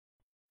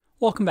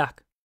Welcome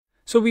back.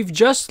 So we've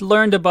just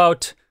learned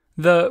about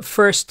the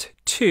first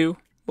two,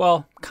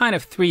 well, kind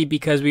of three,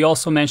 because we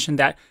also mentioned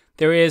that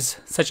there is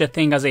such a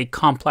thing as a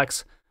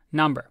complex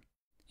number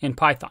in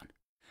Python.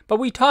 But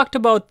we talked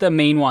about the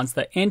main ones,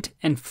 the int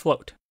and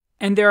float,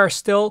 and there are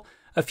still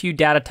a few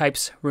data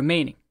types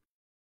remaining.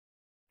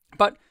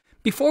 But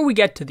before we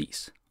get to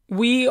these,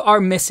 we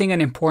are missing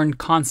an important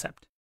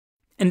concept.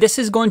 And this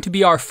is going to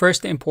be our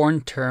first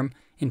important term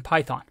in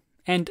Python,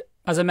 and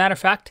as a matter of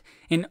fact,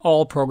 in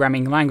all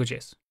programming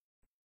languages.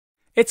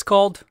 It's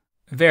called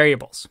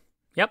variables.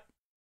 Yep,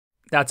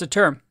 that's a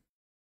term.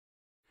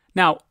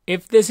 Now,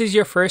 if this is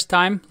your first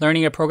time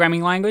learning a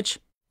programming language,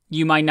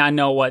 you might not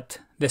know what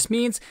this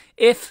means.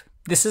 If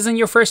this isn't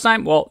your first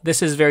time, well,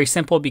 this is very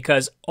simple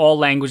because all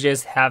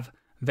languages have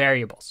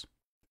variables.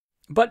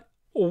 But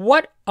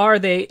what are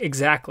they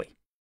exactly?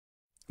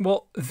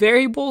 Well,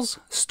 variables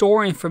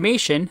store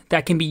information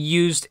that can be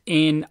used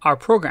in our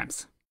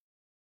programs.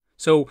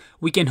 So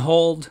we can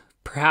hold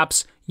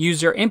perhaps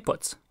user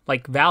inputs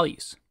like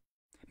values.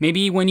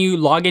 Maybe when you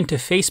log into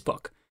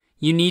Facebook,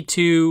 you need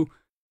to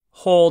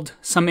hold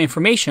some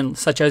information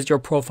such as your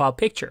profile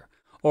picture,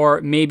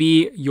 or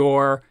maybe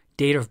your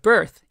date of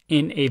birth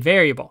in a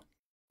variable.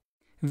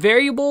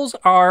 Variables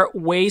are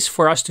ways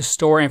for us to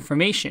store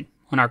information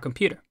on our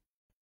computer.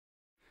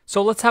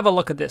 So let's have a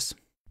look at this.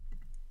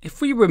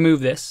 If we remove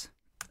this,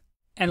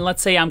 and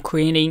let's say I'm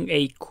creating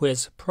a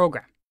quiz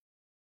program.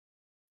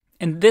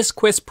 And this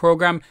quiz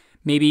program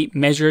maybe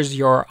measures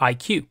your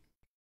IQ.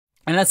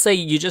 And let's say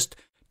you just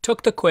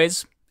took the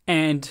quiz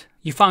and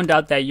you found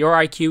out that your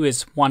IQ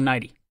is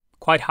 190.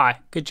 Quite high,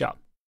 good job.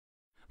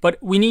 But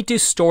we need to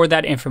store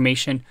that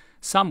information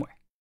somewhere.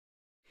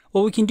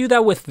 Well, we can do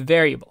that with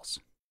variables.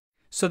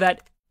 So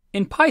that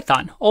in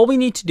Python, all we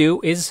need to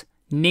do is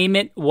name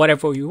it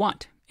whatever we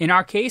want. In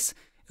our case,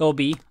 it'll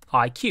be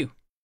IQ.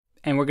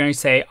 And we're going to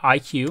say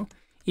IQ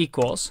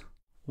equals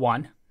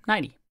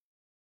 190.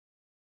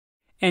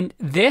 And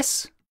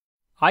this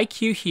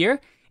IQ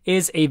here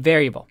is a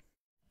variable.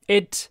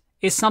 It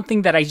is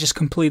something that I just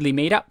completely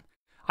made up.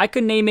 I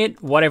could name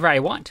it whatever I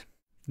want.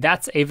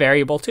 That's a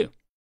variable too.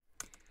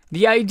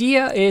 The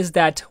idea is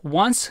that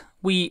once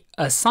we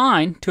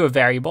assign to a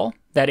variable,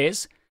 that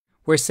is,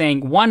 we're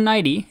saying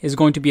 190 is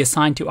going to be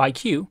assigned to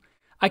IQ,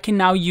 I can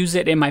now use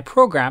it in my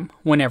program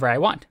whenever I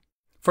want.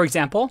 For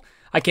example,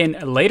 I can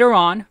later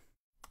on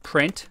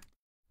print,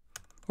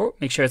 or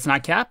make sure it's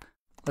not cap,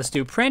 let's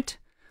do print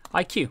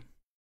IQ.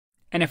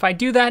 And if I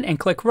do that and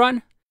click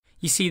run,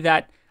 you see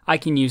that I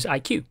can use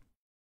IQ.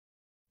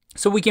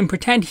 So we can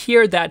pretend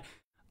here that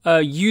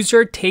a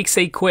user takes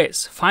a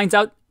quiz, finds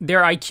out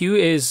their IQ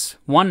is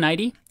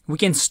 190. We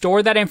can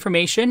store that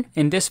information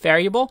in this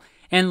variable,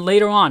 and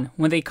later on,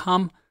 when they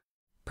come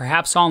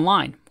perhaps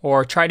online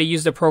or try to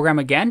use the program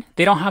again,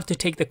 they don't have to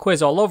take the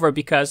quiz all over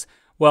because,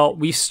 well,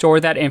 we store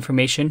that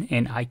information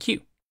in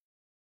IQ.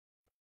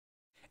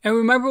 And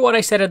remember what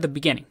I said at the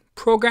beginning.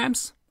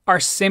 Programs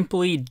are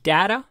simply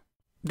data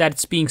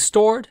that's being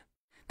stored,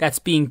 that's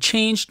being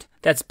changed,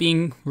 that's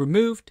being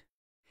removed,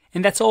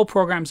 and that's all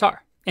programs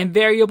are. And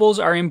variables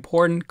are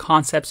important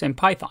concepts in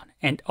Python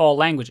and all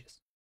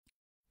languages.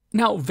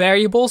 Now,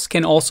 variables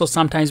can also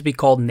sometimes be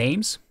called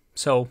names.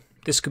 So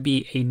this could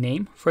be a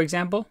name, for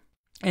example.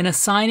 And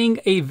assigning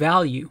a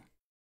value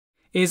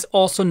is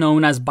also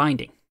known as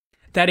binding.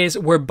 That is,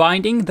 we're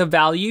binding the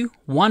value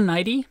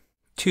 190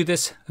 to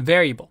this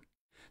variable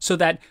so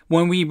that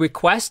when we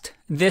request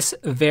this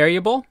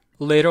variable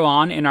later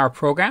on in our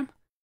program,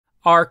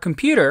 our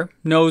computer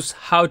knows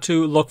how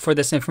to look for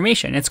this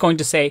information. It's going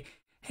to say,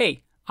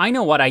 hey, I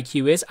know what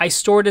IQ is. I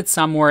stored it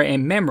somewhere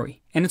in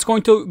memory. And it's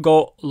going to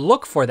go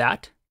look for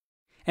that.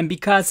 And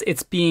because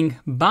it's being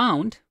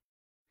bound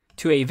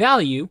to a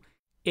value,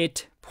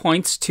 it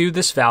points to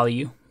this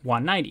value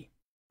 190.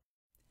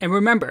 And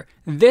remember,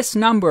 this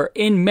number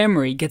in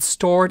memory gets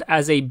stored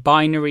as a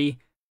binary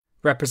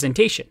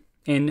representation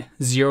in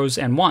zeros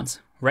and ones,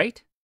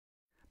 right?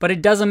 But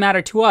it doesn't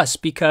matter to us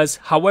because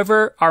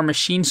however our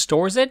machine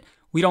stores it,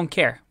 we don't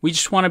care. We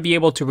just want to be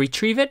able to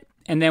retrieve it.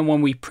 And then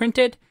when we print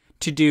it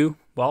to do,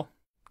 well,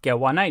 get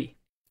 190.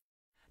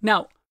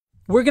 Now,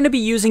 we're going to be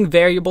using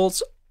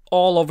variables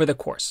all over the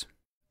course.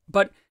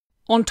 But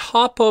on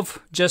top of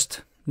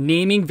just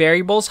naming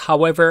variables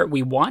however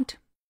we want,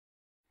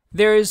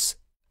 there's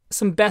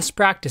some best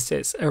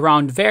practices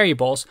around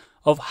variables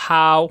of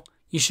how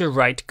you should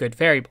write good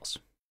variables.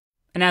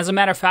 And as a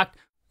matter of fact,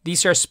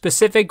 these are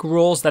specific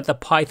rules that the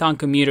Python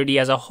community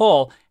as a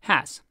whole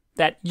has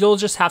that you'll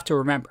just have to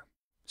remember.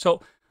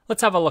 So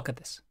let's have a look at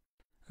this.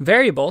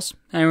 Variables,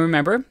 and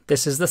remember,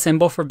 this is the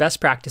symbol for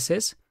best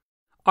practices,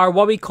 are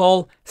what we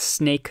call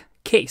snake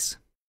case.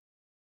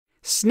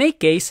 Snake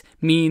case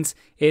means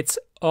it's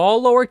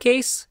all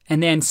lowercase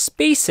and then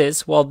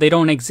spaces, well, they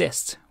don't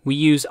exist. We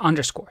use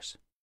underscores.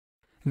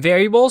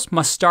 Variables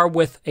must start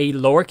with a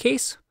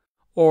lowercase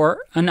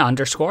or an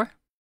underscore.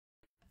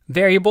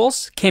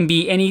 Variables can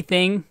be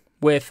anything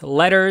with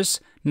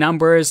letters,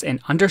 numbers, and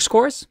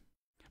underscores.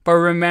 But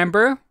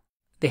remember,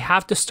 they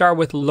have to start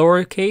with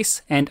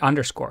lowercase and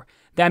underscore.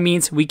 That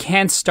means we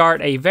can't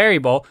start a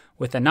variable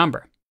with a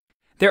number.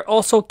 They're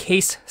also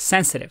case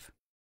sensitive.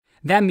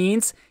 That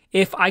means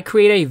if I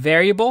create a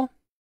variable,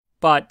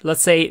 but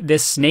let's say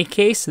this snake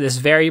case, this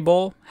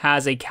variable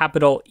has a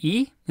capital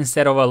E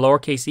instead of a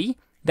lowercase e,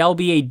 that'll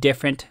be a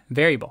different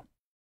variable.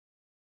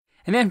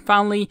 And then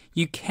finally,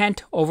 you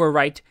can't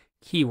overwrite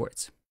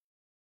keywords.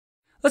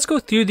 Let's go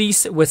through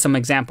these with some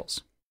examples.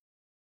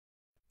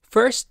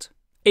 First,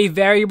 a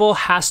variable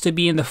has to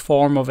be in the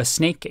form of a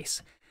snake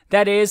case.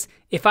 That is,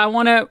 if I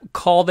want to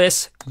call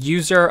this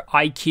user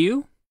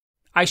IQ,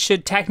 I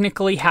should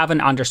technically have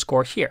an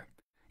underscore here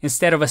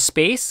instead of a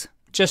space,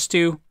 just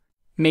to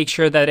make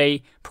sure that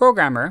a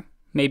programmer,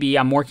 maybe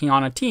I'm working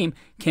on a team,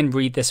 can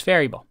read this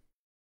variable.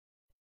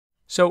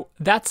 So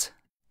that's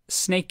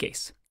snake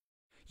case.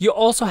 You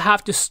also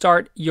have to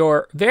start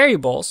your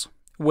variables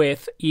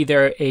with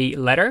either a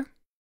letter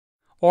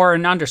or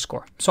an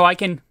underscore. So I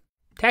can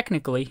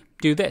technically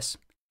do this.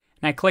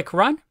 And I click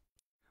run.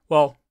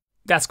 Well,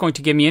 that's going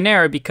to give me an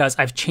error because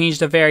I've changed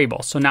the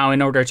variable. So now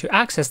in order to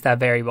access that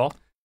variable,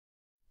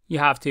 you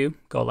have to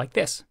go like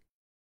this.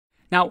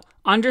 Now,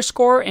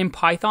 underscore in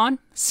Python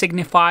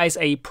signifies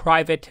a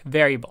private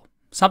variable,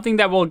 something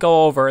that we'll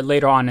go over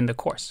later on in the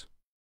course.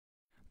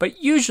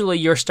 But usually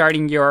you're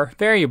starting your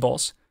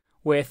variables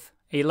with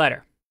a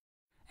letter.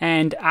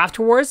 And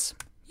afterwards,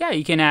 yeah,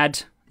 you can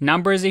add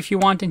numbers if you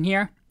want in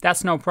here.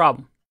 That's no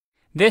problem.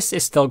 This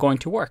is still going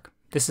to work.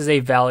 This is a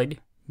valid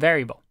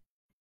variable.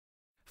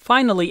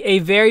 Finally, a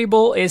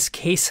variable is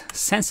case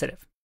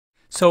sensitive.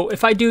 So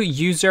if I do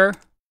user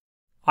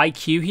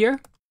IQ here,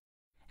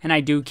 and I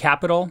do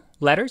capital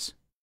letters,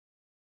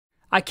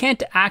 I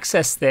can't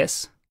access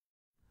this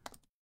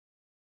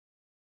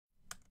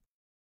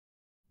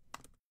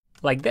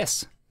like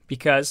this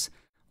because,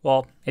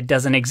 well, it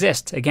doesn't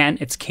exist. Again,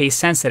 it's case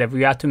sensitive.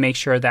 We have to make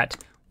sure that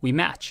we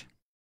match.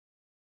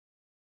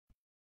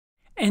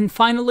 And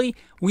finally,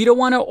 we don't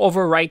want to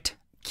overwrite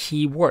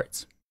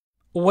keywords.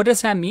 What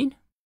does that mean?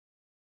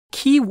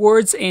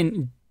 Keywords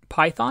in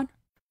Python,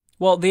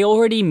 well, they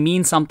already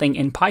mean something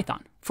in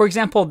Python. For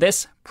example,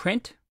 this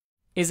print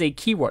is a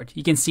keyword.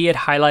 You can see it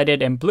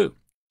highlighted in blue.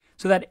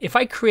 So that if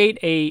I create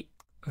a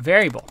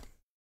variable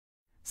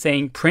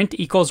saying print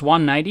equals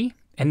 190,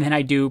 and then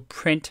I do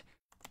print,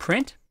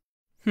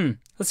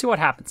 let's see what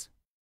happens.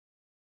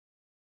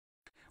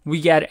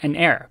 We get an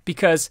error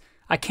because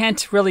I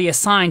can't really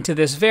assign to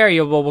this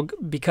variable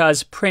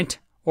because print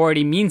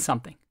already means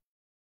something.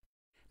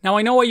 Now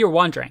I know what you're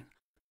wondering.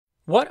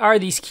 What are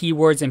these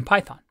keywords in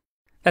Python?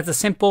 That's a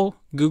simple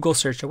Google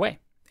search away.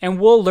 And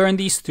we'll learn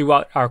these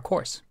throughout our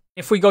course.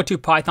 If we go to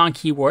Python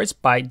keywords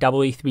by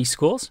WE3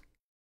 Schools,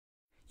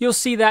 you'll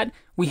see that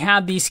we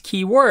have these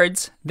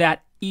keywords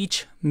that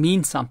each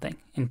mean something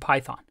in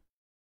Python.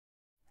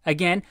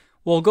 Again,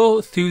 we'll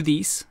go through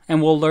these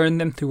and we'll learn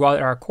them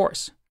throughout our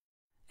course.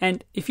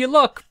 And if you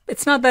look,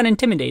 it's not that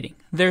intimidating.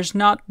 There's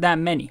not that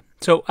many.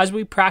 So as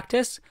we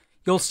practice,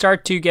 you'll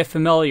start to get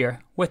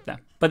familiar with them.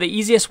 But the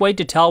easiest way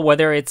to tell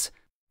whether it's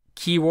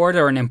keyword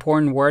or an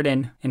important word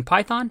in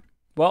Python,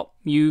 well,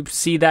 you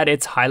see that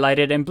it's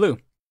highlighted in blue.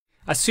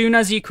 As soon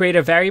as you create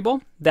a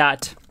variable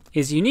that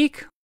is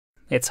unique,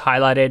 it's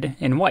highlighted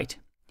in white.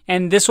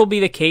 And this will be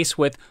the case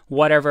with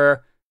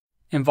whatever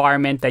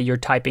environment that you're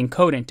typing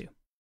code into,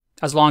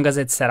 as long as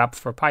it's set up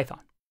for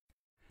Python.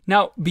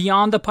 Now,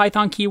 beyond the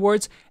Python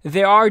keywords,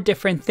 there are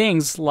different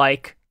things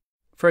like,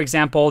 for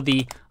example,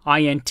 the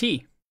int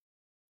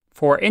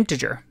for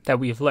integer that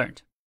we've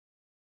learned.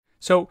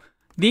 So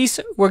these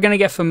we're going to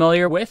get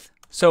familiar with.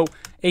 So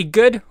a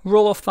good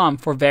rule of thumb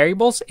for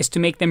variables is to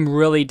make them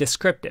really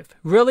descriptive.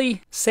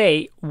 Really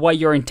say what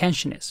your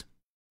intention is.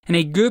 And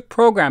a good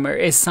programmer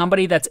is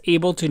somebody that's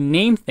able to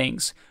name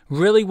things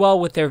really well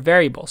with their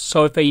variables.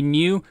 So if a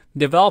new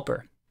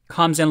developer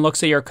comes and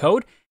looks at your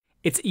code,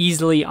 it's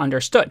easily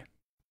understood.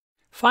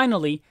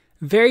 Finally,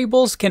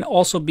 variables can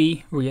also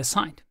be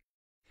reassigned.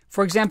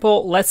 For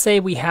example, let's say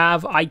we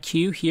have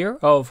IQ here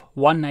of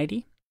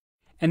 190,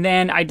 and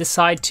then I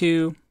decide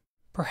to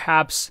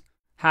perhaps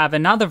have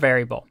another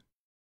variable,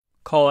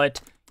 call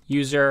it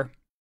user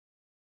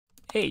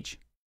age.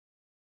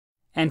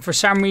 And for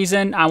some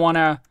reason, I want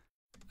to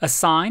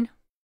assign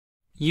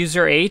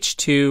user age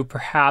to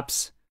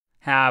perhaps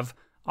have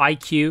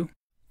IQ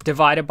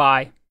divided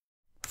by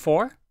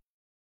 4.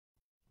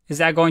 Is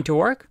that going to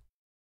work?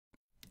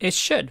 It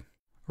should,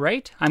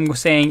 right? I'm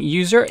saying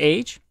user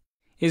age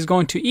is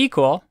going to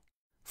equal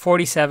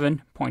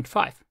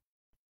 47.5.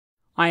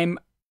 I'm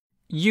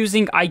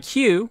using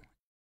IQ,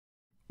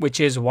 which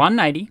is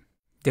 190,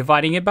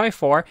 dividing it by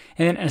 4,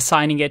 and then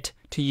assigning it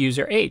to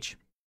user age.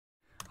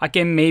 I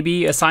can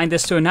maybe assign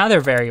this to another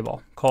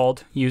variable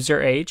called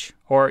user age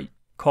or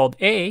called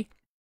A.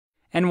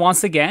 And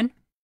once again,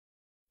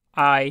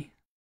 I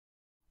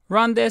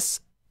run this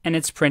and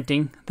it's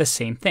printing the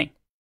same thing.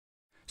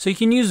 So you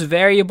can use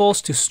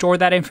variables to store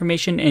that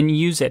information and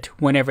use it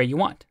whenever you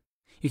want.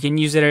 You can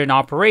use it in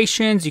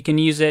operations, you can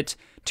use it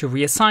to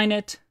reassign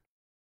it,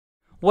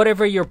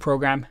 whatever your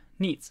program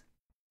needs.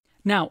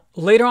 Now,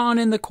 later on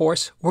in the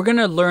course, we're going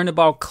to learn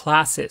about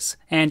classes,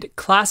 and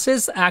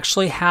classes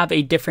actually have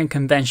a different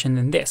convention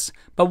than this,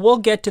 but we'll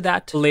get to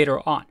that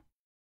later on.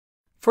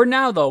 For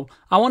now, though,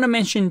 I want to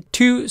mention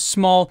two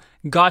small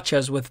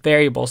gotchas with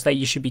variables that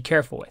you should be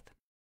careful with.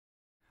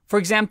 For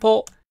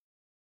example,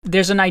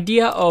 there's an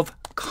idea of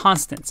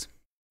constants,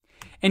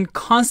 and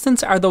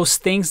constants are those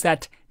things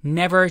that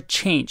never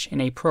change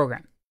in a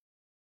program.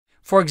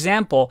 For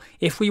example,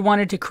 if we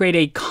wanted to create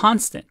a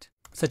constant,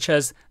 such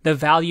as the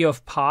value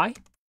of pi,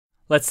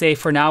 let's say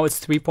for now it's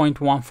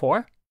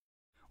 3.14,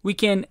 we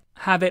can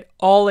have it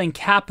all in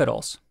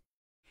capitals.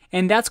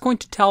 And that's going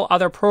to tell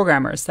other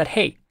programmers that,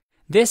 hey,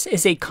 this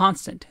is a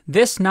constant.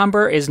 This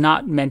number is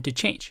not meant to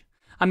change.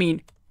 I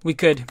mean, we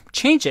could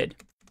change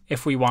it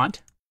if we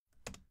want.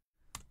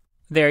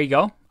 There you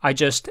go. I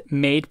just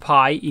made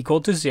pi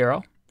equal to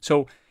 0.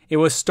 So it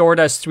was stored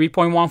as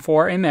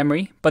 3.14 in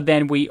memory, but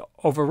then we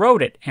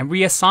overrode it and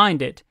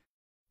reassigned it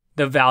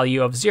the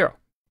value of 0.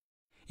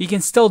 You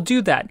can still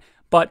do that,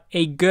 but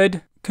a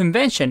good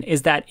convention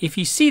is that if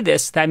you see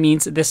this, that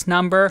means this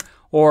number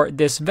or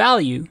this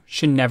value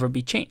should never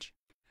be changed.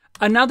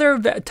 Another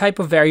type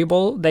of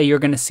variable that you're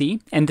going to see,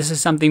 and this is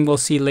something we'll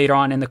see later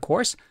on in the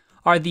course,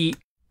 are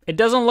it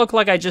doesn't look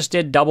like I just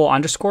did double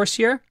underscores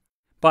here,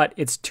 but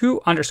it's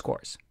 2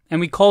 underscores, and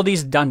we call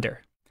these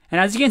dunder.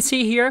 And as you can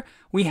see here,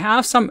 we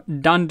have some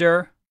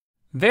dunder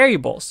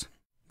variables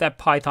that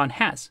Python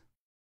has.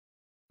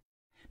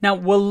 Now,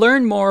 we'll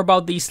learn more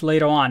about these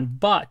later on,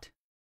 but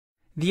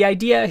the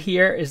idea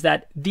here is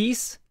that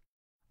these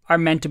are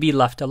meant to be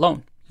left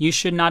alone. You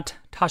should not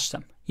touch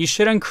them. You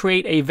shouldn't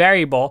create a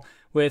variable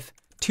with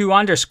 2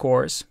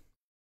 underscores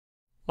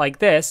like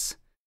this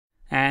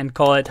and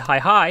call it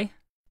hi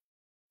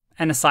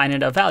and assign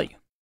it a value.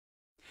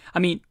 I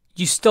mean,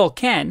 you still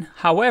can,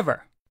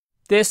 however,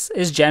 this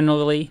is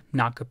generally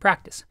not good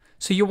practice.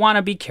 So you want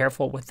to be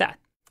careful with that.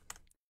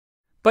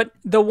 But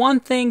the one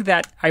thing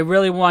that I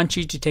really want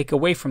you to take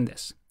away from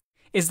this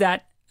is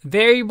that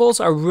variables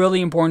are really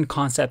important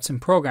concepts in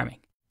programming.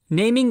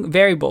 Naming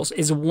variables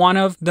is one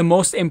of the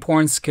most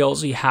important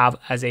skills you have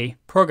as a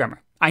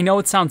programmer. I know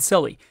it sounds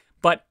silly,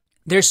 but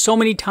there's so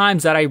many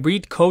times that I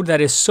read code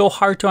that is so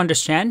hard to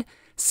understand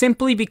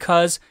simply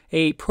because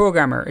a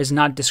programmer is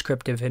not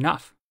descriptive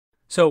enough.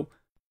 So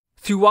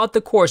throughout the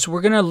course,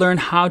 we're going to learn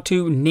how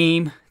to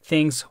name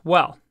things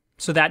well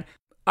so that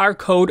our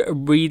code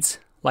reads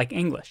like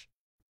English.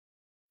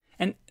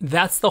 And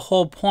that's the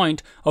whole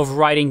point of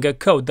writing good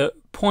code. The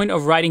point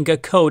of writing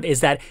good code is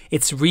that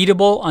it's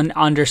readable and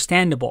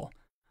understandable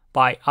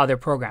by other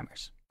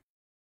programmers.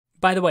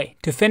 By the way,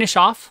 to finish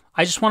off,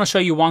 I just want to show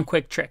you one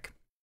quick trick.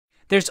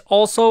 There's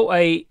also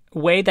a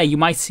way that you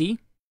might see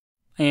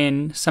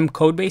in some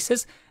code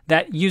bases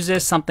that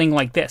uses something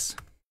like this.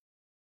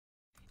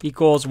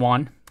 Equals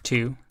 1,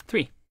 2,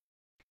 3.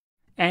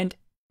 And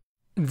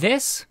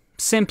this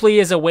simply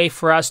is a way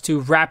for us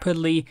to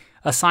rapidly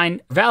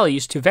assign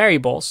values to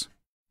variables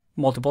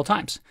multiple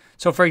times.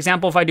 So for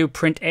example, if I do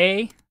print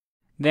A,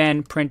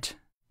 then print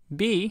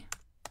B,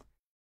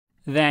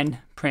 then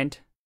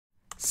print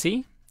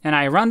C, and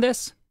I run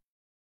this,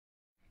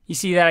 you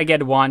see that I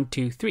get 1,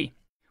 2, 3.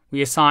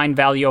 We assign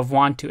value of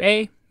 1 to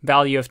A,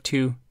 value of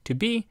 2 to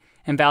B,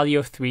 and value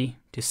of 3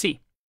 to C.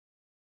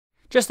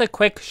 Just a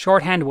quick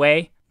shorthand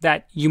way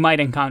that you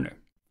might encounter.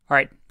 All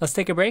right, let's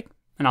take a break,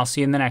 and I'll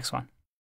see you in the next one.